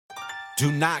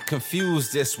Do not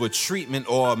confuse this with treatment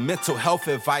or mental health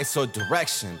advice or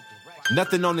direction.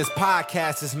 Nothing on this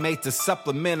podcast is made to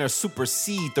supplement or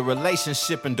supersede the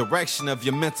relationship and direction of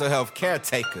your mental health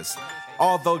caretakers.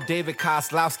 Although David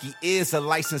Kozlowski is a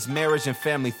licensed marriage and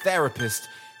family therapist,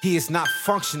 he is not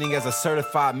functioning as a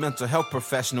certified mental health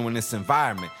professional in this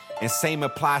environment. And same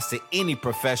applies to any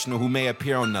professional who may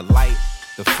appear on the Light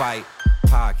the Fight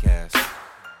podcast.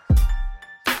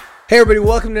 Hey everybody,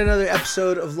 welcome to another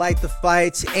episode of Light the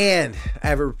Fight, and I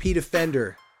have a repeat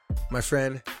offender, my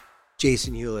friend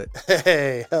Jason Hewlett.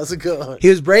 Hey, how's it going? He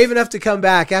was brave enough to come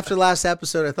back after the last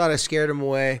episode. I thought I scared him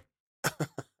away.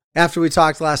 After we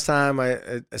talked last time,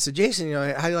 I said, Jason,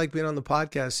 how do you like being on the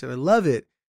podcast? I said, I love it.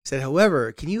 He said,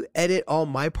 however, can you edit all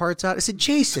my parts out? I said,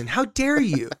 Jason, how dare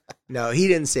you? No, he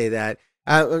didn't say that.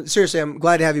 Seriously, I'm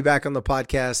glad to have you back on the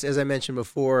podcast. As I mentioned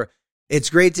before, it's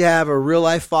great to have a real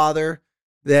life father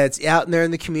that's out there in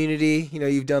the community. You know,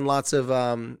 you've done lots of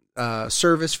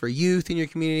service for youth in your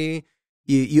community.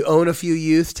 You own a few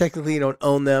youth. Technically, you don't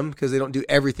own them because they don't do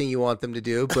everything you want them to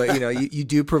do. But, you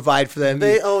do provide for them.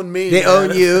 They own me. They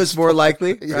own you, is more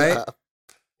likely, Yeah. right?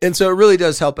 And so it really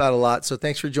does help out a lot. So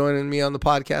thanks for joining me on the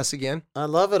podcast again. I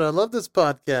love it. I love this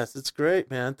podcast. It's great,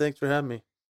 man. Thanks for having me.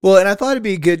 Well, and I thought it'd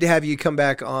be good to have you come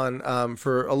back on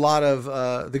for a lot of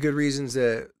the good reasons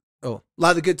a lot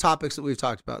of the good topics that we've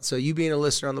talked about. So you being a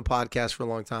listener on the podcast for a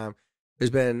long time, there's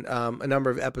been a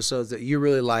number of episodes that you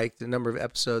really liked, a number of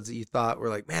episodes that you thought were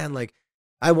like, man, like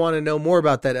I want to know more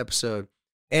about that episode.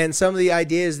 And some of the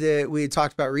ideas that we had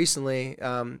talked about recently,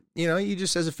 you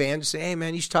just as a fan just say, hey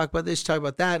man, you should talk about this, talk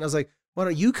about that. And I was like, why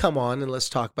don't you come on and let's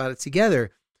talk about it together?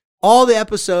 All the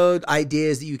episode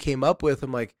ideas that you came up with,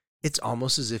 I'm like, it's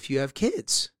almost as if you have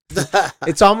kids.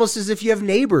 It's almost as if you have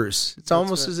neighbors. It's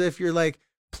almost as if you're like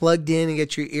plugged in and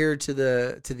get your ear to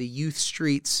the youth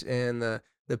streets and the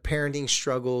parenting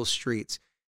struggle streets.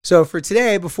 So for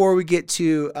today, before we get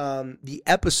to the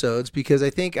episodes, because I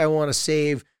think I want to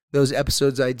save those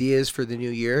episodes ideas for the new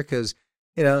year, because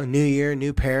new year,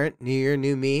 new parent, new year,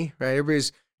 new me, right?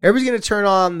 Everybody's going to turn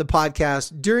on the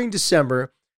podcast during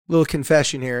December. Little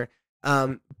confession here.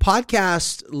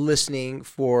 Podcast listening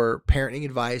for parenting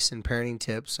advice and parenting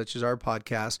tips, such as our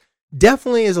podcast,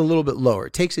 definitely is a little bit lower.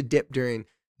 It takes a dip during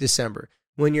December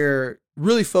when you're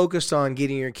really focused on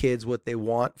getting your kids what they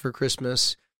want for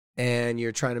Christmas and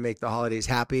you're trying to make the holidays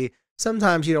happy.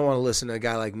 Sometimes you don't want to listen to a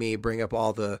guy like me bring up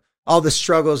all the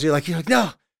struggles. You're like, no,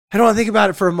 I don't want to think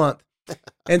about it for a month.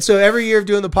 And so every year of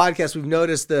doing the podcast, we've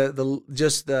noticed the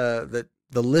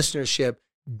listenership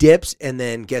dips, and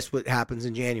then guess what happens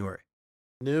in January?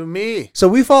 New me. So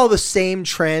we follow the same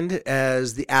trend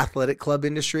as the athletic club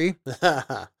industry.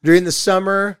 During the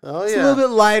summer, it's a little bit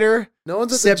lighter. No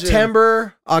one's at the gym.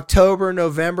 September, October,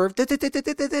 November.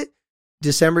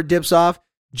 December dips off.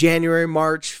 January,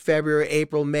 March, February,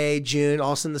 April, May, June.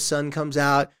 All of a sudden the sun comes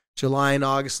out. July and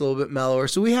August a little bit mellower.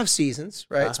 So we have seasons,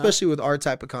 right? Especially with our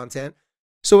type of content.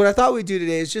 So what I thought we'd do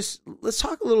today is just let's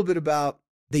talk a little bit about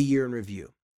the year in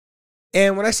review.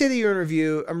 And when I say the year in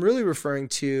review, I'm really referring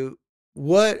to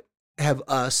what have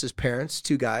us as parents,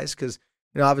 two guys, because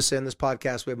obviously on this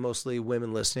podcast we have mostly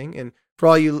women listening. And for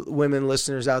all you women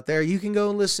listeners out there, you can go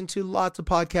and listen to lots of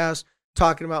podcasts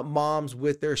talking about moms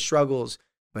with their struggles.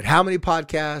 But how many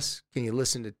podcasts can you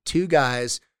listen to two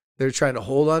guys that are trying to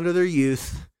hold on to their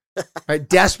youth? Right?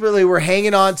 Desperately, we're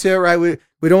hanging on to it, right?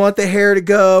 We don't want the hair to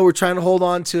go. We're trying to hold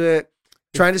on to it,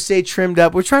 trying to stay trimmed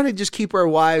up. We're trying to just keep our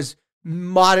wives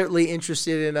moderately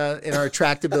interested in our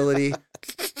attractability.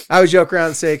 I would joke around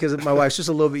and say, because my wife's just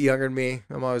a little bit younger than me,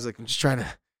 I'm always like, I'm just trying to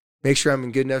make sure I'm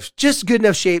in good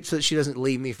enough shape so that she doesn't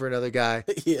leave me for another guy.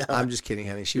 Yeah. I'm just kidding,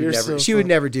 honey. She would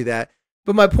never do that.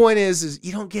 But my point is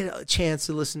you don't get a chance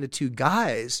to listen to two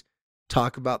guys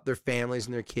talk about their families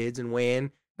and their kids and weigh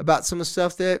in about some of the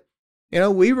stuff that,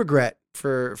 we regret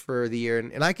for the year.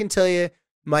 And I can tell you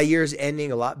my year is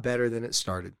ending a lot better than it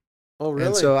started. Oh, really?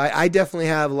 And so I definitely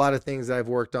have a lot of things that I've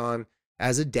worked on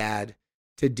as a dad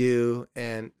to do,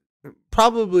 and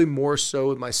probably more so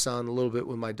with my son, a little bit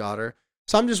with my daughter.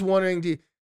 So I'm just wondering, do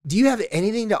you have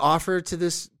anything to offer to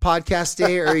this podcast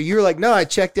today? Or you're like, no, I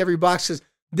checked every box, because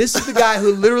this is the guy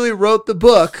who literally wrote the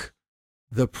book,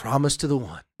 The Promise to the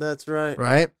One. That's right.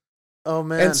 Right? Oh,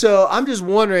 man. And so I'm just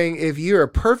wondering if you're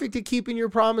perfect at keeping your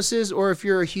promises or if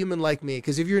you're a human like me.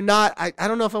 Because if you're not, I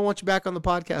don't know if I want you back on the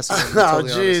podcast again, Oh,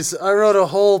 geez. I wrote a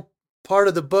whole part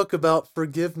of the book about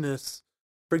forgiveness,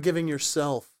 forgiving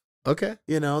yourself. Okay.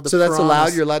 So that's promise.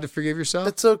 allowed? You're allowed to forgive yourself?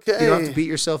 It's okay. You don't have to beat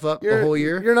yourself up the whole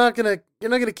year? You're not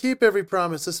gonna keep every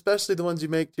promise, especially the ones you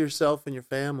make to yourself and your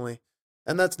family.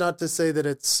 And that's not to say that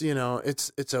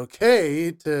it's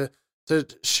okay to to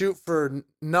shoot for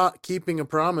not keeping a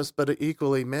promise, but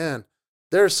equally, man,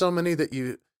 there are so many that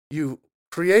you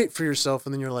create for yourself,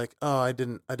 and then you're like, oh, I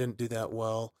didn't do that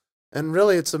well. And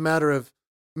really, it's a matter of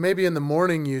maybe in the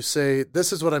morning you say,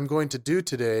 this is what I'm going to do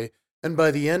today, and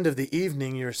by the end of the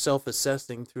evening, you're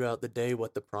self-assessing throughout the day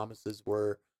what the promises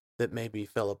were that maybe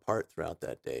fell apart throughout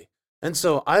that day. And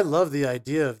so I love the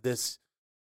idea of this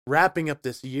wrapping up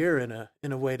this year in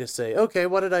a way to say, okay,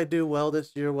 what did I do well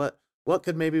this year? What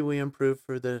could maybe we improve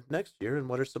for the next year? And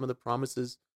what are some of the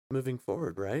promises moving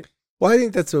forward, right? Well, I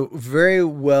think that's a very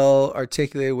well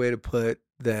articulated way to put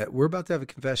that. We're about to have a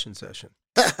confession session.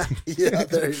 Yeah,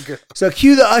 there you go. So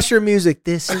cue the Usher music.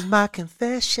 This is my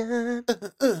confession.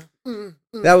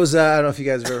 That was, I don't know if you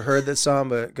guys have ever heard that song,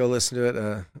 but go listen to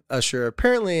it. Usher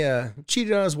apparently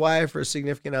cheated on his wife or a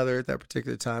significant other at that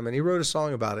particular time, and he wrote a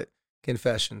song about it,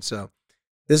 Confession. So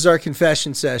this is our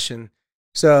confession session.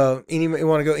 So you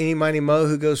want to go eeny, miny, mo,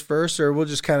 who goes first, or we'll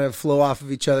just kind of flow off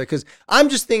of each other? Because I'm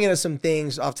just thinking of some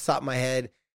things off the top of my head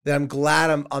that I'm glad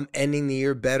I'm ending the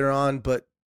year better on, but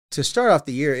to start off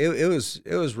the year, it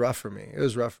was rough for me. It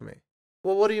was rough for me.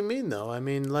 Well, what do you mean, though? I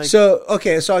mean, like... So I'll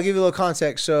give you a little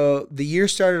context. So the year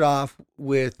started off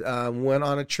with, went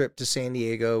on a trip to San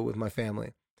Diego with my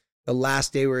family. The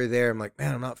last day we were there, I'm like,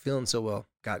 man, I'm not feeling so well.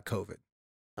 Got COVID.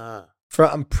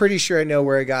 I'm pretty sure I know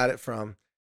where I got it from.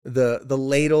 The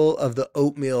ladle of the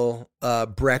oatmeal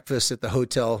breakfast at the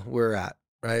hotel we're at,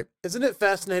 right? Isn't it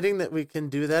fascinating that we can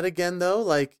do that again, though?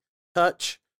 Like,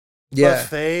 touch... Yeah.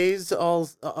 Buffets,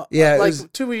 yeah, like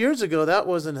 2 years ago, that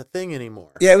wasn't a thing anymore.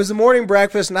 Yeah, it was the morning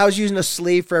breakfast, and I was using a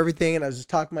sleeve for everything, and I was just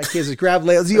talking to my kids to grab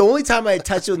ladles. The only time I had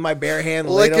touched it with my bare hand,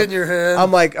 licking your hand. I'm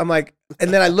like,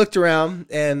 and then I looked around,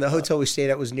 and the hotel we stayed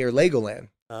at was near Legoland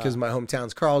because my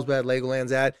hometown's Carlsbad,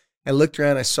 Legoland's at. I looked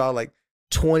around, I saw like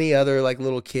 20 other like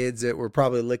little kids that were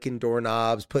probably licking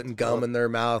doorknobs, putting gum in their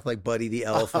mouth, like Buddy the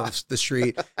Elf on the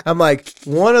street. I'm like,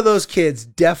 one of those kids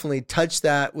definitely touched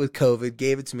that with COVID,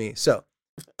 gave it to me. So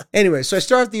anyway, so I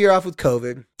started the year off with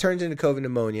COVID, turned into COVID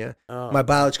pneumonia. My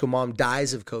biological mom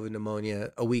dies of COVID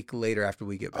pneumonia a week later after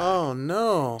we get back. Oh,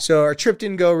 no. So our trip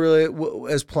didn't go really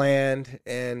as planned.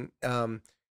 And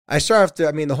I started off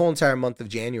the whole entire month of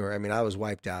January. I was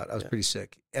wiped out. I was pretty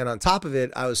sick. And on top of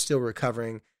it, I was still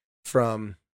recovering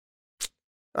from,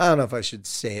 I don't know if I should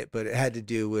say it, but it had to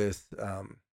do with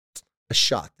a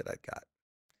shot that I got.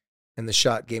 And the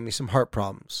shot gave me some heart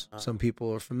problems. Some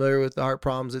people are familiar with the heart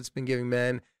problems it's been giving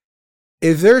men.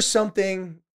 If there's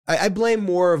something, I blame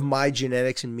more of my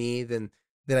genetics and me than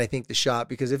I think the shot,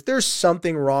 because if there's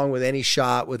something wrong with any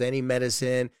shot, with any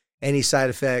medicine, any side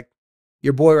effect,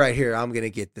 your boy right here, I'm going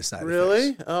to get the side effects.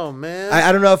 Really? Oh, man.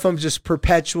 I don't know if I'm just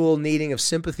perpetual needing of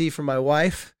sympathy from my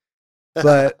wife,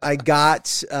 but I got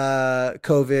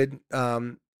COVID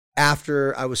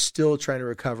after I was still trying to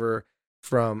recover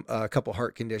from a couple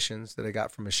heart conditions that I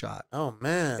got from a shot. Oh,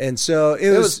 man. And so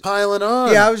it was piling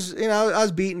on. Yeah, I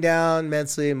was beaten down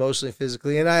mentally, emotionally,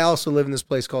 physically. And I also live in this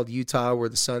place called Utah where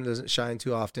the sun doesn't shine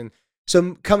too often.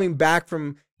 So coming back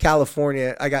from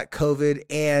California, I got COVID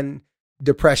and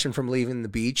depression from leaving the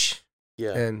beach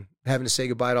and having to say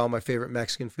goodbye to all my favorite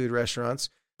Mexican food restaurants.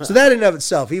 So that in and of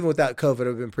itself, even without COVID,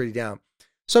 I've been pretty down.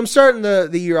 So I'm starting the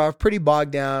year off pretty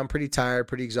bogged down, pretty tired,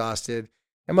 pretty exhausted.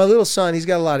 And my little son, he's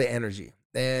got a lot of energy,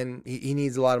 and he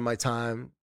needs a lot of my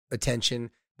time, attention,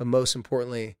 but most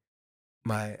importantly,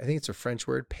 I think it's a French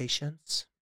word, patience.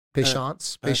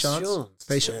 Patience. Thank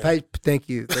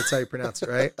you. That's how you pronounce it,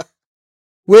 right?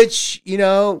 Which,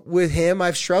 with him,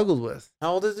 I've struggled with.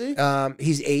 How old is he?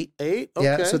 He's 8. 8? Okay.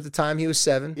 Yeah, so at the time he was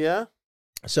 7. Yeah.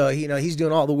 So, he's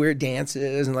doing all the weird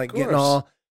dances and like getting all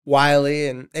wily,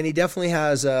 and he definitely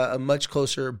has a much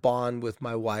closer bond with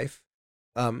my wife.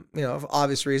 For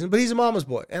obvious reasons, but he's a mama's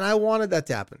boy, and I wanted that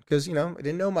to happen because, I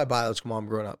didn't know my biological mom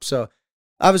growing up. So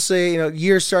obviously,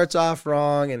 year starts off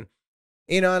wrong, and,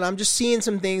 and I'm just seeing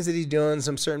some things that he's doing,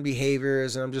 some certain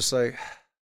behaviors, and I'm just like,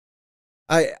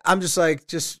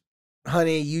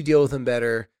 honey, you deal with him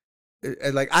better.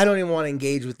 Like, I don't even want to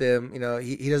engage with him.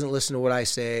 He doesn't listen to what I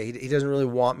say. He doesn't really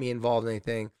want me involved in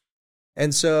anything.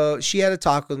 And so she had a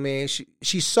talk with me.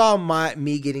 She saw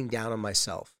me getting down on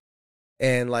myself,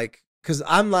 and like, because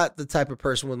I'm not the type of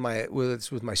person whether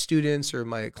it's with my students or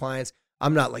my clients,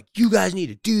 I'm not like, you guys need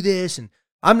to do this, and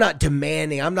I'm not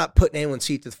demanding. I'm not putting anyone's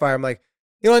seat to the fire. I'm like,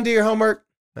 you want to do your homework?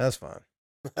 That's fine.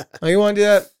 Oh, you want to do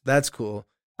that? That's cool.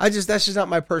 That's just not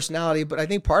my personality. But I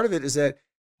think part of it is that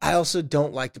I also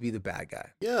don't like to be the bad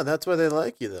guy. Yeah, that's why they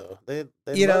like you, though. They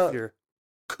love your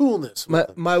coolness.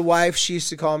 My wife, she used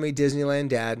to call me Disneyland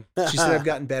Dad. She said I've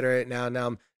gotten better at it now. Now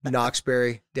I'm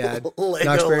Knoxbury dad, Legoland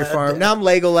Knoxbury Farm. dad. Now I'm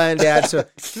Legoland dad, so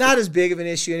not as big of an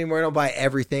issue anymore. I don't buy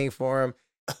everything for them.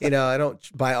 I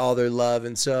don't buy all their love.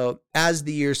 And so as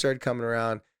the years started coming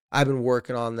around, I've been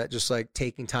working on that, just like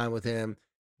taking time with him,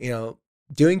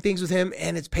 doing things with him,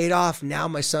 and it's paid off. Now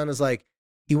my son is like,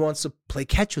 he wants to play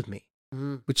catch with me,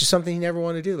 which is something he never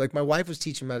wanted to do. Like my wife was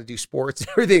teaching him how to do sports and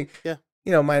everything.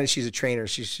 Yeah. Minus she's a trainer.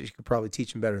 She could probably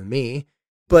teach him better than me.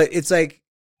 But it's like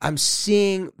I'm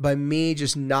seeing by me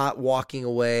just not walking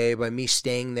away, by me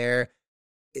staying there,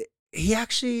 he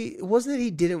actually, it wasn't that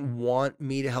he didn't want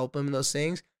me to help him in those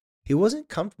things. He wasn't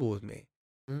comfortable with me.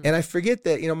 And I forget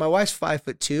that, my wife's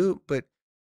 5'2", but,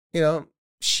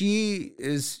 she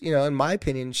is, in my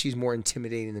opinion, she's more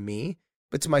intimidating than me.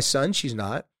 But to my son, she's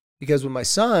not. Because with my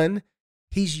son,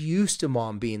 he's used to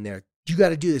mom being there. You got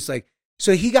to do this.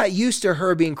 So he got used to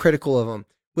her being critical of him.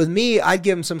 With me, I'd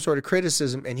give him some sort of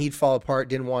criticism and he'd fall apart,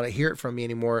 didn't want to hear it from me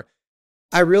anymore.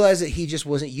 I realized that he just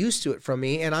wasn't used to it from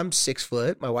me. And I'm 6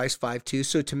 foot. My wife's 5'2".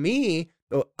 So to me,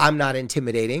 I'm not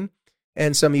intimidating.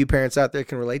 And some of you parents out there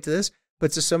can relate to this.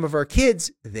 But to some of our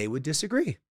kids, they would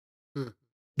disagree.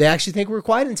 They actually think we're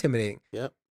quite intimidating.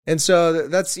 Yep. And so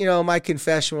that's, my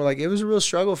confession. We're like, it was a real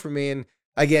struggle for me. And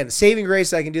again, saving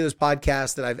grace, I can do this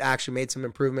podcast that I've actually made some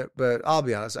improvement. But I'll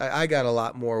be honest, I got a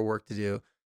lot more work to do.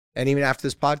 And even after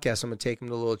this podcast, I'm going to take him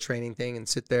to a little training thing and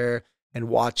sit there and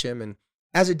watch him. And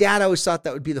as a dad, I always thought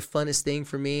that would be the funnest thing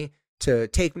for me, to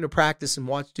take him to practice and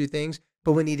watch do things.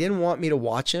 But when he didn't want me to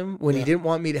watch him, when he didn't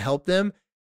want me to help them,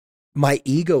 my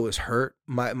ego was hurt.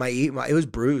 My it was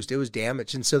bruised. It was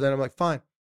damaged. And so then I'm like, fine.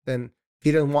 Then if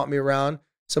he doesn't want me around.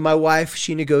 So my wife,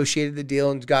 she negotiated the deal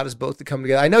and got us both to come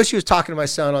together. I know she was talking to my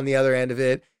son on the other end of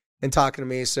it and talking to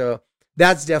me. So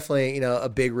that's definitely, a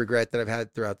big regret that I've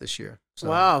had throughout this year. So,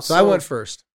 wow. So I went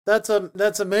first. That's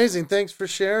amazing. Thanks for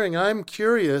sharing. I'm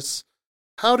curious,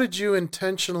 how did you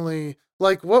intentionally,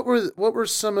 what were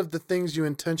some of the things you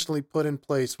intentionally put in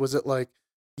place? Was it like,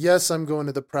 yes, I'm going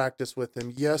to the practice with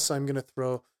him. Yes, I'm going to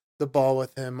throw the ball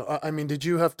with him. I mean, did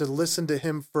you have to listen to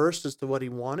him first as to what he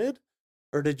wanted?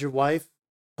 Or did your wife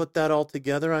put that all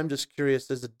together? I'm just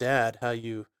curious as a dad, how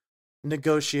you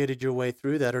negotiated your way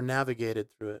through that or navigated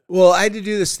through it. Well, I had to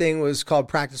do this thing was called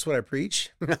practice what I preach.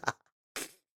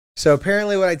 So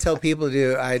apparently what I tell people to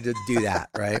do, I had to do that,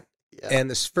 right? Yeah.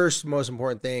 And this first most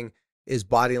important thing is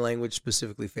body language,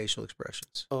 specifically facial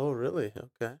expressions. Oh, really?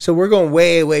 Okay. So we're going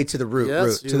way, way to the root.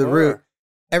 Yes, To the root.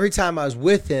 Every time I was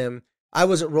with him, I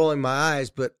wasn't rolling my eyes,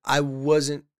 but I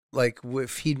wasn't like,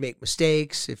 if he'd make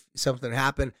mistakes, if something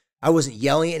happened, I wasn't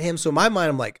yelling at him. So in my mind,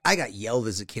 I'm like, I got yelled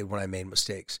as a kid when I made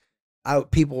mistakes.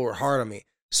 People were hard on me.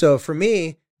 So for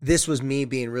me, this was me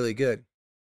being really good.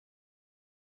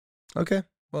 Okay,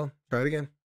 well, try it again.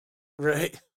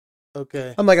 Right.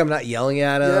 Okay. I'm like, I'm not yelling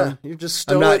at him. Yeah, you're just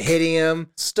stoic. I'm not hitting him.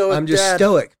 Stoic. I'm just dad.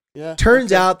 stoic. Yeah.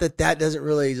 Turns out that doesn't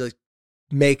really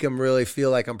make him really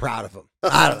feel like I'm proud of him.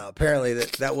 I don't know. Apparently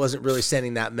that wasn't really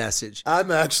sending that message.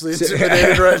 I'm actually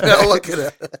intimidated right now looking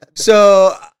at it.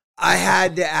 So I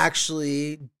had to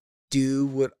actually do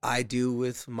what I do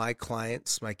with my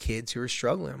clients, my kids who are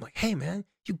struggling. I'm like, hey man,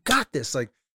 you got this. Like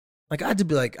I had to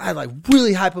be like, I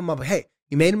really hype them up. Like, hey,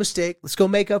 you made a mistake. Let's go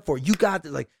make up for it. You got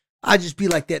this. Like, I just be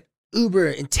like that uber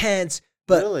intense,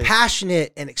 but Really?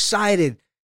 passionate and excited.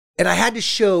 And I had to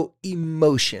show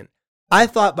emotion. I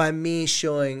thought by me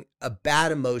showing a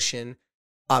bad emotion,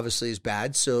 obviously is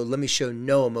bad. So let me show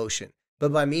no emotion.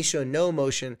 But by me showing no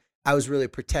emotion, I was really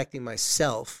protecting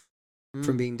myself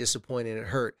from being disappointed and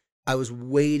hurt. I was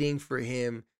waiting for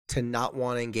him to not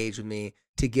want to engage with me,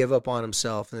 to give up on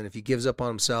himself. And then if he gives up on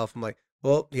himself, I'm like,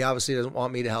 well, he obviously doesn't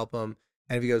want me to help him.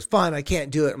 And if he goes, fine, I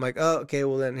can't do it. I'm like, oh, okay,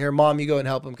 well then here, mom, you go and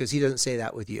help him because he doesn't say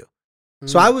that with you.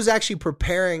 So I was actually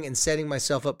preparing and setting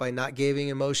myself up by not giving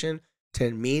emotion to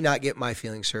me not get my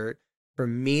feelings hurt, for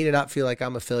me to not feel like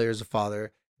I'm a failure as a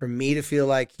father, for me to feel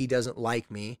like he doesn't like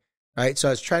me, right? So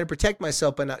I was trying to protect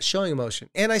myself by not showing emotion.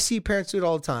 And I see parents do it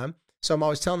all the time. So I'm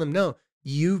always telling them, no,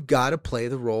 you've got to play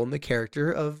the role in the character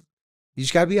of, you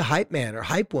just got to be a hype man or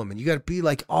hype woman. You got to be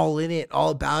like all in it, all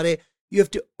about it. You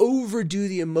have to overdo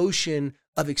the emotion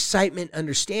of excitement,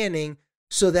 understanding,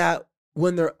 so that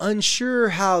when they're unsure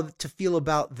how to feel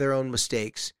about their own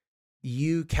mistakes,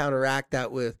 you counteract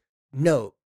that with,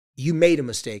 no, you made a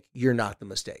mistake. You're not the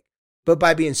mistake. But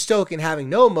by being stoic and having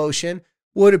no emotion,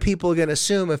 what are people going to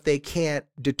assume if they can't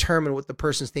determine what the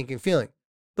person's thinking, feeling?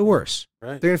 The worst.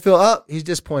 Right. They're going to feel, oh, he's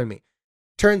disappointed me.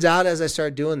 Turns out as I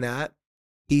started doing that,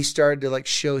 he started to like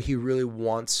show he really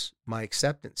wants my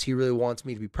acceptance. He really wants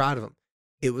me to be proud of him.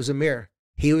 It was a mirror.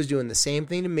 He was doing the same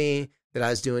thing to me that I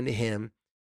was doing to him.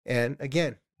 And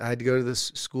again, I had to go to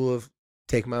this school of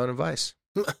take my own advice.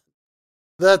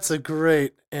 That's a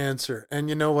great answer. And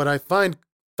you know what I find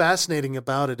fascinating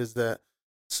about it is that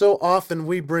so often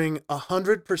we bring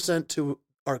 100% to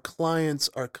our clients,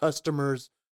 our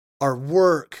customers, our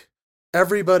work,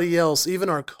 everybody else, even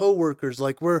our coworkers.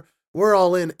 Like we're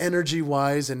all in energy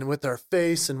wise and with our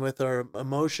face and with our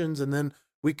emotions, and then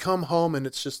we come home and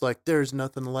it's just like there's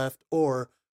nothing left, or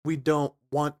we don't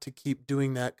want to keep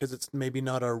doing that because it's maybe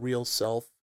not our real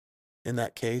self in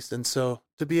that case. And so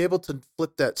to be able to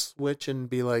flip that switch and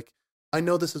be like, I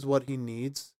know this is what he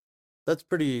needs, that's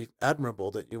pretty admirable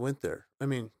that you went there. I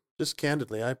mean, just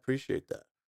candidly, I appreciate that.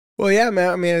 Well, yeah, man.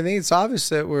 I mean, I think it's obvious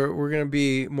that we're going to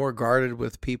be more guarded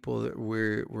with people that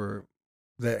we're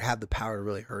that have the power to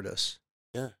really hurt us.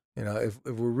 Yeah. You know, if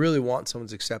we really want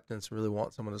someone's acceptance, really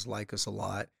want someone to like us a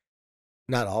lot,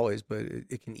 not always, but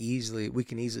we can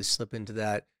easily slip into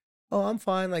that. Oh, I'm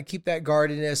fine. Like keep that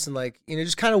guardedness and like, you know,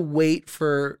 just kind of wait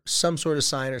for some sort of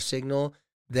sign or signal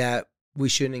that we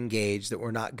shouldn't engage, that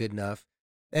we're not good enough.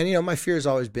 And, you know, my fear has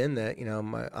always been that, you know,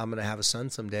 I'm going to have a son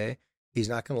someday. He's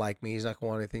not going to like me. He's not going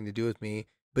to want anything to do with me.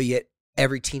 But yet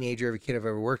every teenager, every kid I've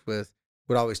ever worked with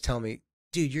would always tell me,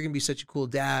 dude, you're going to be such a cool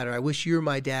dad, or I wish you were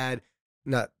my dad.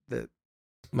 Not that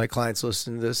my clients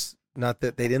listen to this, not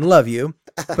that they didn't love you,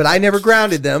 but I never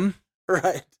grounded them.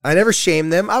 Right. I never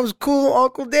shamed them. I was a cool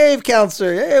Uncle Dave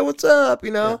counselor. Hey, what's up?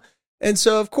 You know? Yeah. And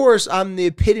so, of course, I'm the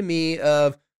epitome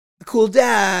of a cool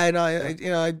dad. I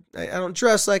don't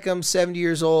dress like I'm 70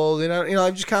 years old.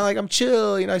 I'm just kind of like, I'm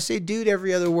chill. You know, I say dude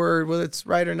every other word, whether it's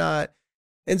right or not.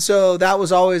 And so that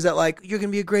was always that, like, you're going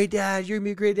to be a great dad. You're going to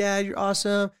be a great dad. You're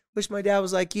awesome. Wish my dad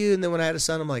was like you. And then when I had a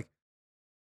son, I'm like,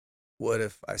 what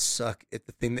if I suck at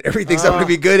the thing that everything I'm going to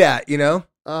be good at, you know?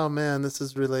 Oh, man, this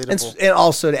is relatable. And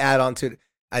also to add on to it,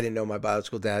 I didn't know my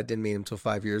biological dad. Didn't meet him until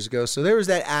 5 years ago. So there was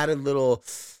that added little,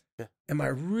 am I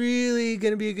really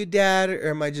going to be a good dad, or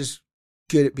am I just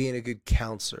good at being a good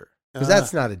counselor? Because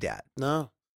that's not a dad. No.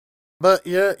 But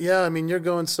yeah, I mean, you're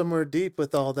going somewhere deep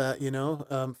with all that, you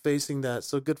know, facing that.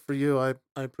 So good for you. I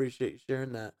appreciate you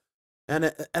sharing that.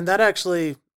 And that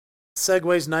actually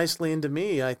segues nicely into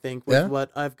me, I think, with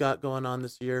what I've got going on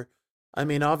this year. I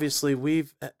mean, obviously,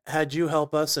 we've had you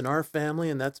help us in our family,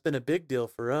 and that's been a big deal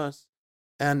for us.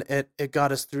 And it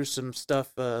got us through some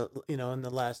stuff, you know, in the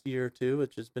last year or two,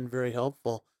 which has been very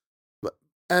helpful.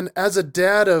 And as a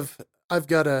dad I've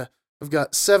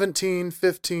got 17,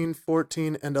 15,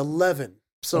 14, and 11.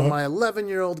 So my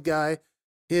 11-year-old guy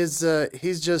he's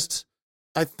just,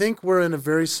 I think we're in a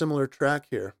very similar track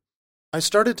here. I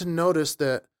started to notice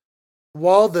that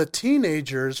while the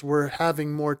teenagers were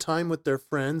having more time with their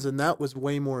friends, and that was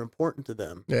way more important to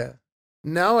them. Yeah.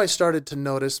 Now I started to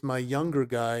notice my younger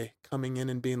guy coming in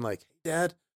and being like, hey,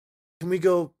 Dad, can we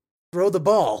go throw the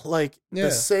ball? Like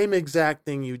the same exact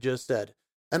thing you just said.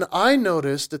 And I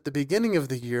noticed at the beginning of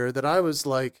the year that I was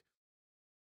like,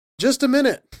 just a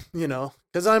minute, you know,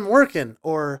 because I'm working,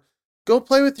 or go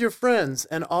play with your friends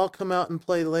and I'll come out and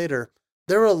play later.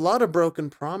 There were a lot of broken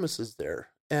promises there.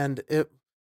 And it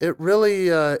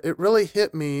really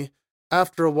hit me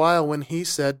after a while when he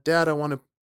said, Dad, I want to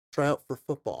try out for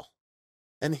football.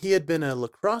 And he had been a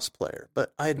lacrosse player,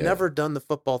 but I had never done the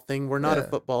football thing. We're not a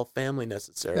football family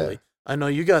necessarily. I know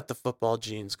you got the football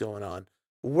genes going on.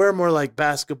 We're more like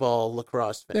basketball,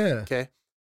 lacrosse fans. Yeah. Okay.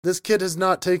 This kid has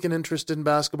not taken interest in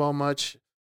basketball much,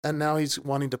 and now he's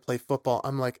wanting to play football.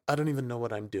 I'm like, I don't even know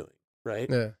what I'm doing, right?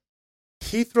 Yeah.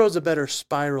 He throws a better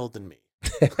spiral than me.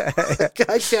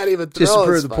 I can't even throw just to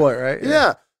prove the point, right?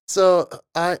 Yeah. So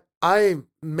I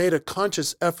made a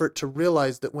conscious effort to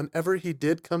realize that whenever he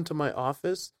did come to my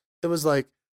office, it was like,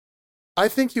 I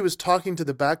think he was talking to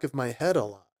the back of my head a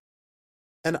lot.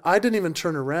 And I didn't even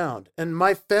turn around. And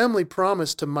my family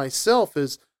promise to myself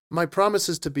is, my promise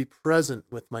is to be present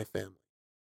with my family.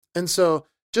 And so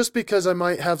just because I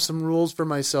might have some rules for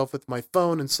myself with my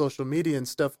phone and social media and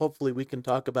stuff, hopefully we can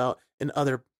talk about in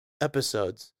other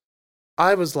episodes,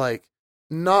 I was like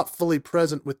not fully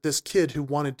present with this kid who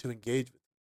wanted to engage with me.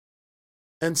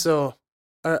 And so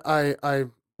I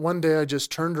one day I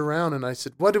just turned around and I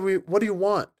said, what do you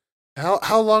want?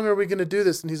 How long are we going to do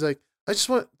this? And he's like, I just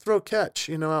want to throw catch,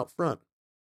 you know, out front.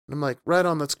 And I'm like, right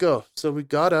on, let's go. So we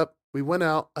got up, we went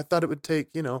out. I thought it would take,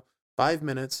 5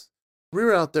 minutes. We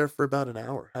were out there for about an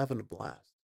hour having a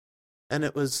blast. And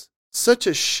it was such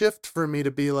a shift for me to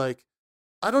be like,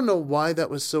 I don't know why that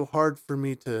was so hard for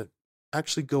me to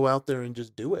actually go out there and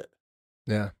just do it.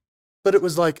 Yeah. But it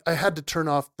was like I had to turn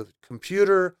off the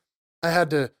computer. I had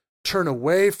to turn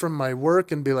away from my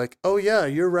work and be like, oh yeah,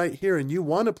 you're right here and you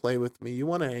want to play with me. You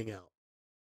want to hang out.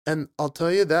 And I'll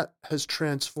tell you, that has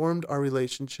transformed our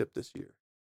relationship this year.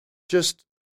 Just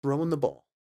throwing the ball.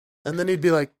 And then he'd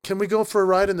be like, can we go for a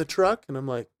ride in the truck? And I'm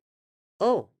like,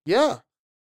 oh, yeah.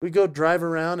 We go drive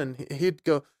around and he'd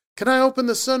go, can I open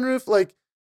the sunroof? Like,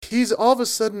 he's all of a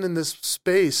sudden in this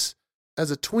space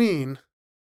as a tween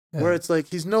where it's like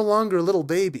he's no longer a little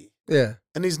baby. Yeah.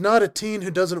 And he's not a teen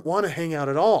who doesn't want to hang out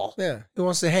at all. Yeah. He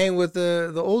wants to hang with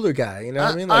the older guy. You know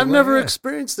what I mean? Like, I've never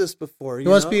experienced this before. He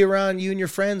wants to be around you and your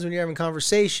friends when you're having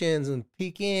conversations and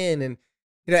peek in. And,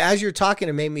 you know, as you're talking,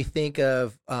 it made me think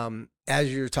of,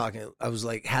 as you're talking, I was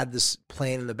like, had this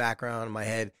playing in the background in my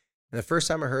head. And the first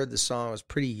time I heard the song, I was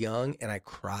pretty young, and I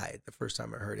cried the first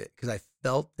time I heard it because I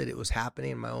felt that it was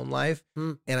happening in my own life.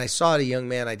 And I saw it a young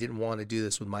man. I didn't want to do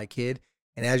this with my kid.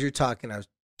 And as you're talking, I was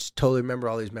just totally remember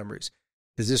all these memories.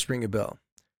 Does this ring a bell?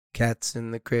 Cats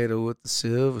in the cradle with the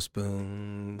silver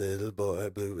spoon. Little boy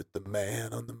blue with the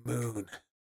man on the moon.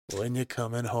 When you're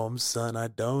coming home, son, I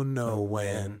don't know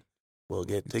when. We'll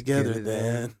get together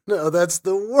then. No, that's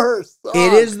the worst song.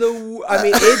 It is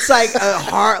it's like a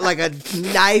heart, like a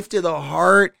knife to the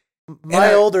heart.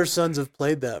 My older sons have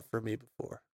played that for me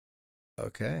before.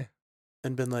 Okay.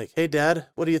 And been like, hey, Dad,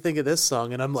 what do you think of this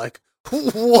song? And I'm like,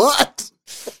 what?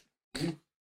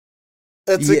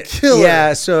 That's a killer.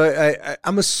 Yeah, so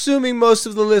I'm assuming most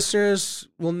of the listeners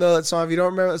will know that song. If you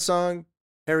don't remember that song,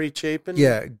 Harry Chapin?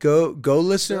 Yeah, go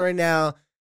listen right now.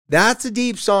 That's a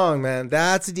deep song, man.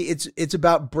 It's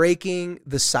about breaking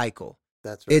the cycle.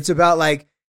 That's right. It's about like,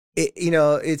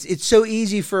 it's so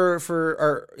easy for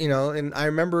our, and I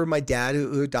remember my dad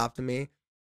who adopted me.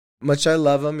 Much I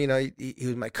love him, he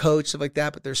was my coach, stuff like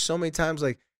that. But there's so many times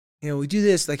like, we do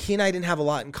this, like he and I didn't have a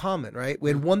lot in common, right? We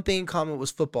had one thing in common,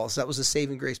 was football. So that was a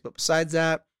saving grace. But besides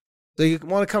that, so you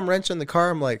want to come wrench on the car?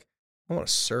 I'm like, I want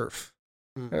to surf.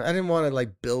 I didn't want to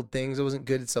like build things. I wasn't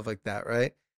good at stuff like that,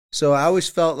 right? So I always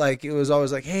felt like it was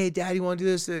always like, hey, Dad, you want to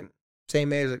do this?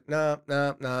 Same age, like,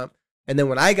 no. And then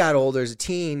when I got older as a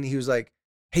teen, he was like,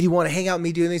 hey, do you want to hang out with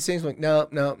me doing these things? I'm like,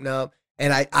 no.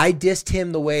 And I dissed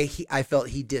him the way I felt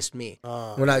he dissed me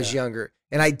when I was younger.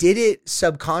 And I did it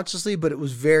subconsciously, but it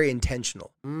was very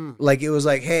intentional. Like, it was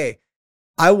like, hey,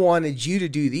 I wanted you to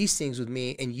do these things with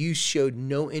me, and you showed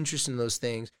no interest in those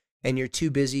things, and you're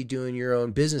too busy doing your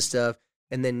own business stuff.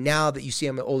 And then now that you see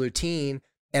I'm an older teen,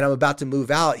 and I'm about to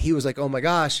move out, he was like, oh my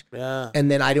gosh. Yeah.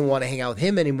 And then I didn't want to hang out with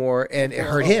him anymore. And it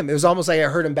hurt him. It was almost like I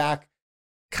hurt him back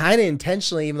kind of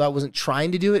intentionally, even though I wasn't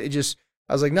trying to do it.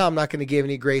 I was like, no, I'm not going to give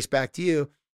any grace back to you.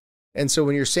 And so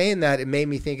when you're saying that, it made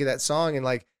me think of that song. And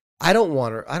like, I don't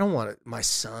want my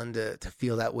son to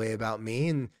feel that way about me.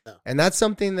 And that's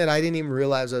something that I didn't even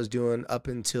realize I was doing up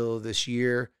until this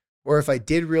year. Or if I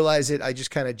did realize it, I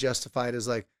just kind of justified as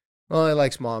like, well, he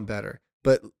likes mom better.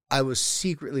 But I was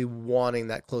secretly wanting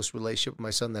that close relationship with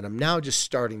my son that I'm now just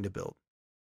starting to build.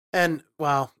 And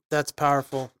wow, that's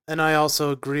powerful. And I also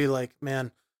agree, like,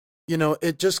 man,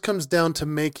 it just comes down to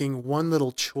making one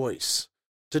little choice,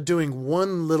 to doing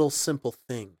one little simple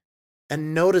thing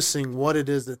and noticing what it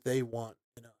is that they want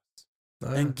in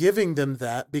us and giving them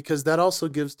that, because that also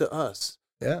gives to us.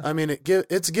 Yeah. I mean,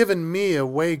 it's given me a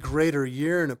way greater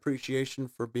year and appreciation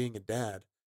for being a dad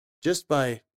just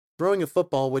by throwing a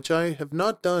football, which I have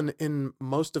not done in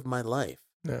most of my life.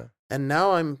 Yeah. And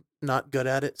now I'm not good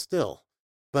at it still,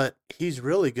 but he's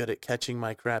really good at catching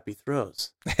my crappy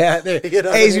throws. Yeah, hey, he's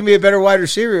going to be a better wide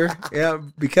receiver. Yeah,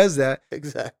 because that.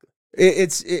 Exactly.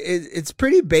 It's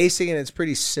pretty basic and it's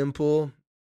pretty simple.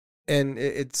 And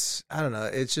it's, I don't know,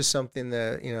 it's just something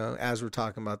that, as we're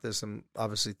talking about this, I'm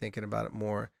obviously thinking about it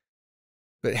more.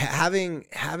 But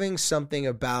having something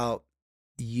about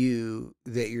you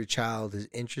that your child is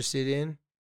interested in,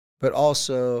 but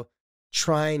also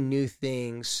trying new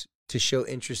things to show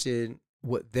interest in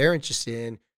what they're interested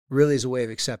in, really is a way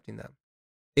of accepting them.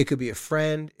 It could be a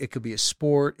friend, it could be a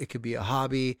sport, it could be a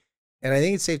hobby. And I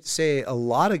think it's safe to say a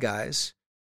lot of guys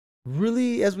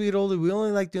really, as we get older, we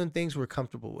only like doing things we're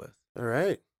comfortable with. All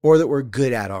right. Or that we're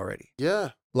good at already. Yeah.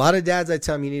 A lot of dads, I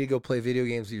tell them, you need to go play video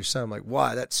games with your son. I'm like,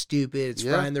 why? That's stupid. It's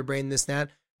frying their brain, this, that.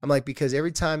 I'm like, because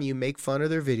every time you make fun of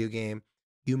their video game,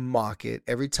 you mock it.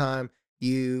 Every time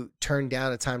you turn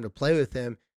down a time to play with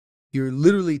them, you're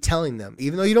literally telling them,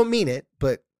 even though you don't mean it,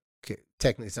 but okay,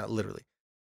 technically it's not literally.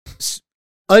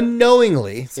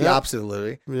 Unknowingly, it's the opposite of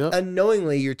literally. Yep.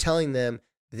 Unknowingly, you're telling them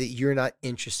that you're not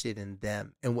interested in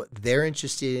them. And what they're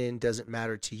interested in doesn't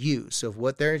matter to you. So if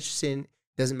what they're interested in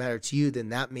doesn't matter to you, then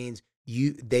that means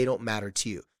they don't matter to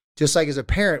you. Just like as a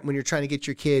parent, when you're trying to get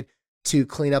your kid to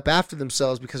clean up after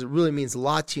themselves because it really means a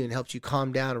lot to you and helps you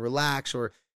calm down and relax,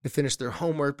 or to finish their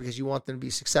homework because you want them to be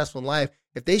successful in life.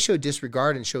 If they show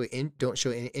disregard and don't show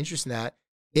any interest in that,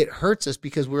 it hurts us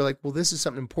because we're like, well, this is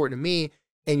something important to me,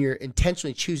 and you're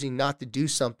intentionally choosing not to do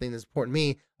something that's important to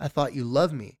me. I thought you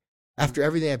loved me. after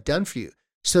everything I've done for you.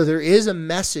 So there is a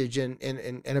message and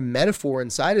a metaphor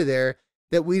inside of there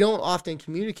that we don't often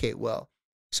communicate well.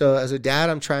 So as a dad,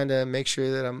 I'm trying to make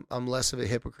sure that I'm less of a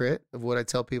hypocrite of what I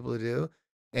tell people to do.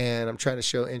 And I'm trying to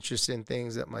show interest in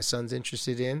things that my son's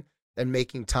interested in and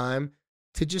making time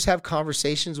to just have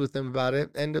conversations with him about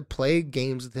it and to play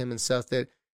games with him and stuff that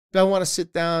if I want to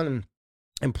sit down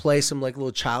and play some like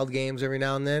little child games every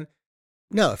now and then.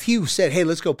 No, if he said, hey,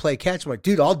 let's go play catch, I'm like,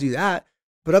 dude, I'll do that.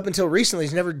 But up until recently,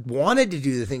 he's never wanted to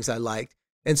do the things I liked.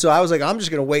 And so I was like, I'm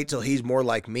just going to wait till he's more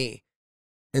like me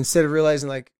instead of realizing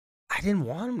like, I didn't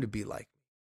want him to be like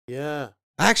me. Yeah.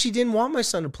 I actually didn't want my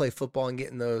son to play football and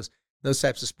get in those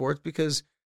types of sports because,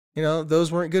 you know,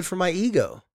 those weren't good for my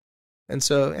ego. And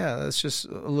so, yeah, that's just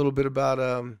a little bit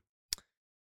about,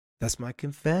 that's my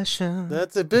confession.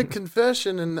 That's a big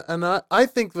confession. And I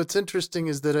think what's interesting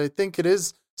is that I think it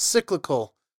is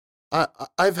cyclical.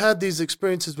 I've had these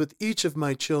experiences with each of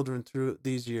my children through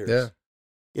these years. Yeah.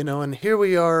 You know, and here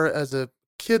we are as a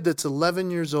kid that's 11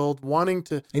 years old wanting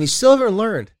to. And you still haven't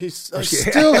learned. I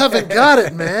still haven't got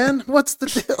it, man. What's the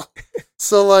deal?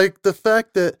 So, like, the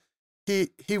fact that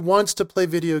he wants to play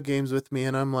video games with me,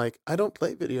 and I'm like, I don't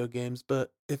play video games,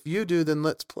 but if you do, then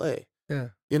let's play. Yeah.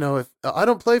 You know, if I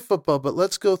don't play football, but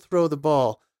let's go throw the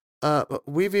ball.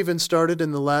 We've even started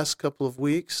in the last couple of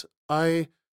weeks. I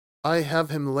have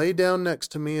him lay down next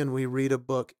to me and we read a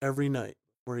book every night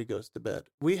before he goes to bed.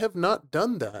 We have not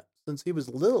done that since he was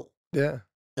little. Yeah.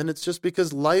 And it's just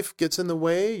because life gets in the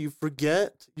way. You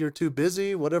forget, you're too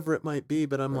busy, whatever it might be.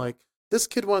 But I'm like, this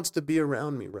kid wants to be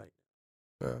around me right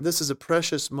now. Yeah. This is a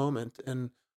precious moment,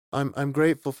 and I'm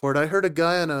grateful for it. I heard a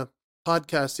guy on a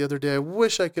podcast the other day. I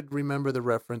wish I could remember the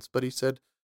reference, but he said,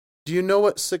 do you know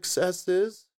what success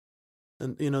is?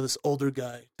 And, you know, this older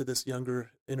guy to this younger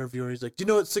interviewer, he's like, do you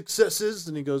know what success is?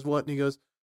 And he goes, what? And he goes,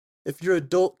 if your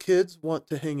adult kids want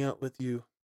to hang out with you.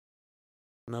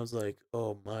 And I was like,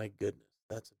 oh, my goodness,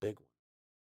 that's a big one.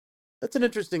 That's an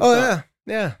interesting thought.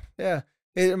 Yeah.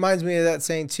 It reminds me of that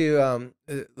saying, too.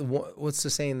 What's the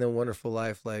saying, the wonderful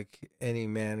life? Like any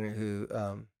man who,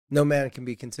 no man can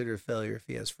be considered a failure if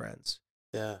he has friends.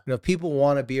 Yeah. You know, if people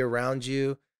want to be around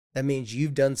you, that means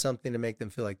you've done something to make them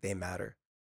feel like they matter.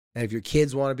 And if your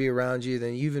kids want to be around you,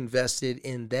 then you've invested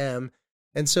in them.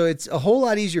 And so it's a whole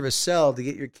lot easier of a sell to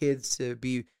get your kids to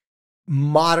be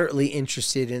moderately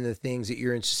interested in the things that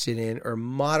you're interested in or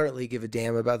moderately give a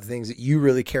damn about the things that you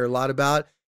really care a lot about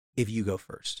if you go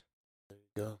first. There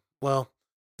you go. Well,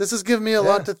 this has given me a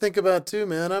lot to think about too,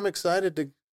 man. I'm excited to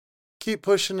keep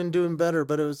pushing and doing better,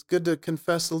 but it was good to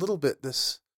confess a little bit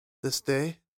this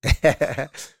day.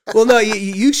 Well, no,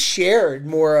 you shared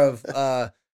more of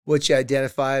what you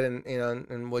identified and, you know,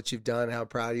 and what you've done, how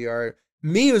proud you are.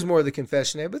 Me, it was more of the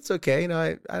confession, but it's okay. You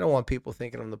know, I don't want people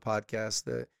thinking on the podcast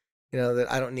that, you know,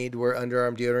 that I don't need to wear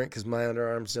underarm deodorant because my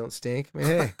underarms don't stink. I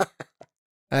mean,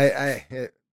 hey,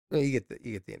 you get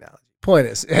the analogy. Point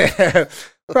is, probably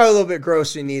a little bit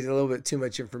gross. You need a little bit too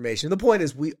much information. The point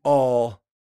is,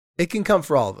 it can come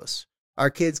for all of us.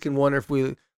 Our kids can wonder if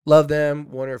we love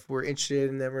them, wonder if we're interested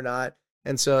in them or not.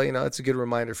 And so, you know, it's a good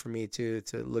reminder for me too,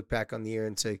 to look back on the year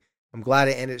and say, I'm glad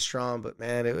it ended strong, but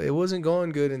man, it wasn't going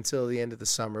good until the end of the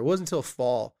summer. It wasn't until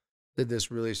fall that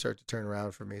this really start to turn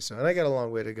around for me. So, and I got a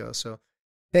long way to go. So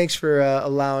thanks for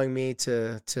allowing me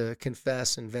to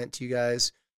confess and vent to you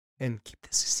guys, and keep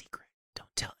this a secret. Don't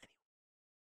tell anyone.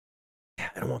 Yeah,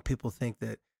 I don't want people to think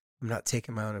that I'm not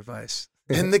taking my own advice.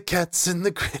 And the cat's in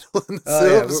the cradle and the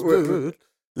silver spoon.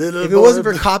 If it wasn't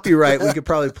for copyright, we could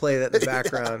probably play that in the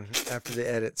background after the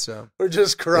edit. So we're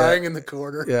just crying in the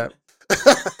corner. Yeah.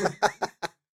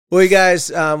 Well, you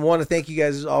guys, want to thank you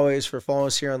guys as always for following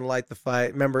us here on the Light the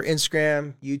Fight. Remember,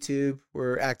 Instagram, YouTube.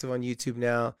 We're active on YouTube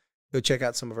now. Go check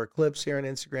out some of our clips here on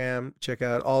Instagram. Check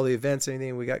out all the events,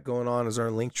 anything we got going on is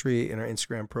our link tree in our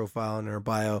Instagram profile and in our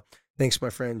bio. Thanks, my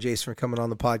friend Jason, for coming on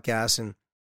the podcast. And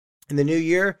in the new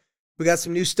year, we got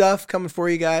some new stuff coming for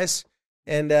you guys.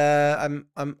 And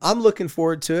I'm looking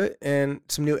forward to it, and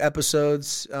some new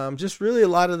episodes. Just really a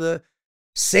lot of the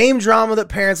same drama that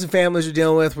parents and families are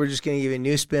dealing with. We're just going to give you a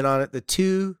new spin on it. The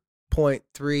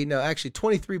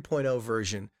 23.0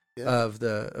 version of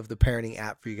the parenting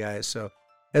app for you guys. So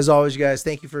as always, you guys,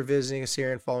 thank you for visiting us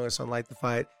here and following us on Light the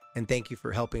Fight. And thank you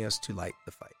for helping us to light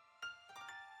the fight.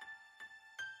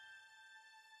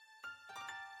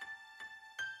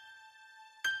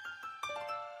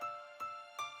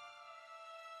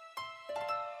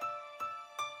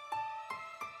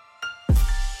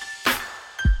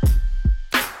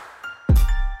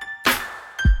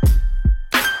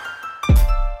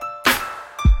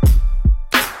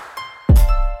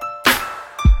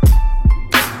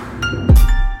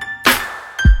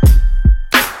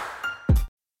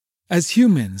 As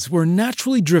humans, we're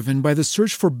naturally driven by the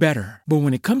search for better. But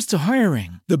when it comes to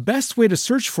hiring, the best way to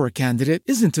search for a candidate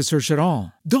isn't to search at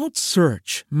all. Don't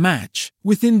search, match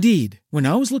with Indeed. When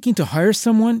I was looking to hire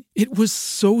someone, it was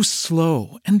so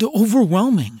slow and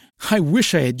overwhelming. I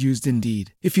wish I had used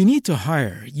Indeed. If you need to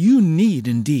hire, you need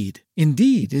Indeed.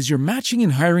 Indeed is your matching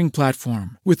and hiring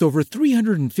platform with over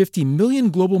 350 million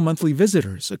global monthly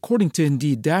visitors, according to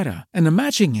Indeed data, and a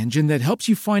matching engine that helps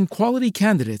you find quality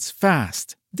candidates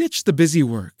fast. Ditch the busy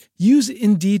work. Use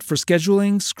Indeed for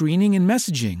scheduling, screening, and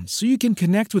messaging so you can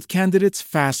connect with candidates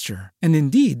faster. And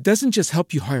Indeed doesn't just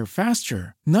help you hire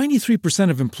faster. 93%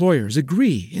 of employers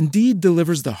agree Indeed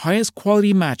delivers the highest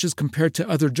quality matches compared to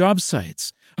other job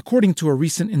sites, according to a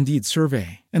recent Indeed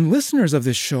survey. And listeners of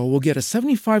this show will get a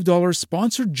 $75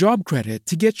 sponsored job credit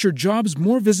to get your jobs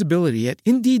more visibility at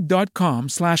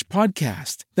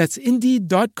Indeed.com/podcast. That's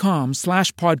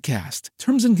Indeed.com/podcast.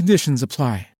 Terms and conditions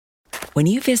apply. When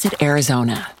you visit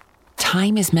Arizona,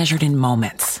 time is measured in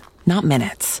moments, not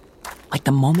minutes. Like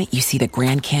the moment you see the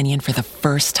Grand Canyon for the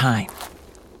first time.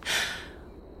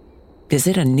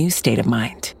 Visit a new state of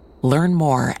mind. Learn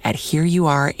more at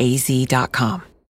hereyouareaz.com.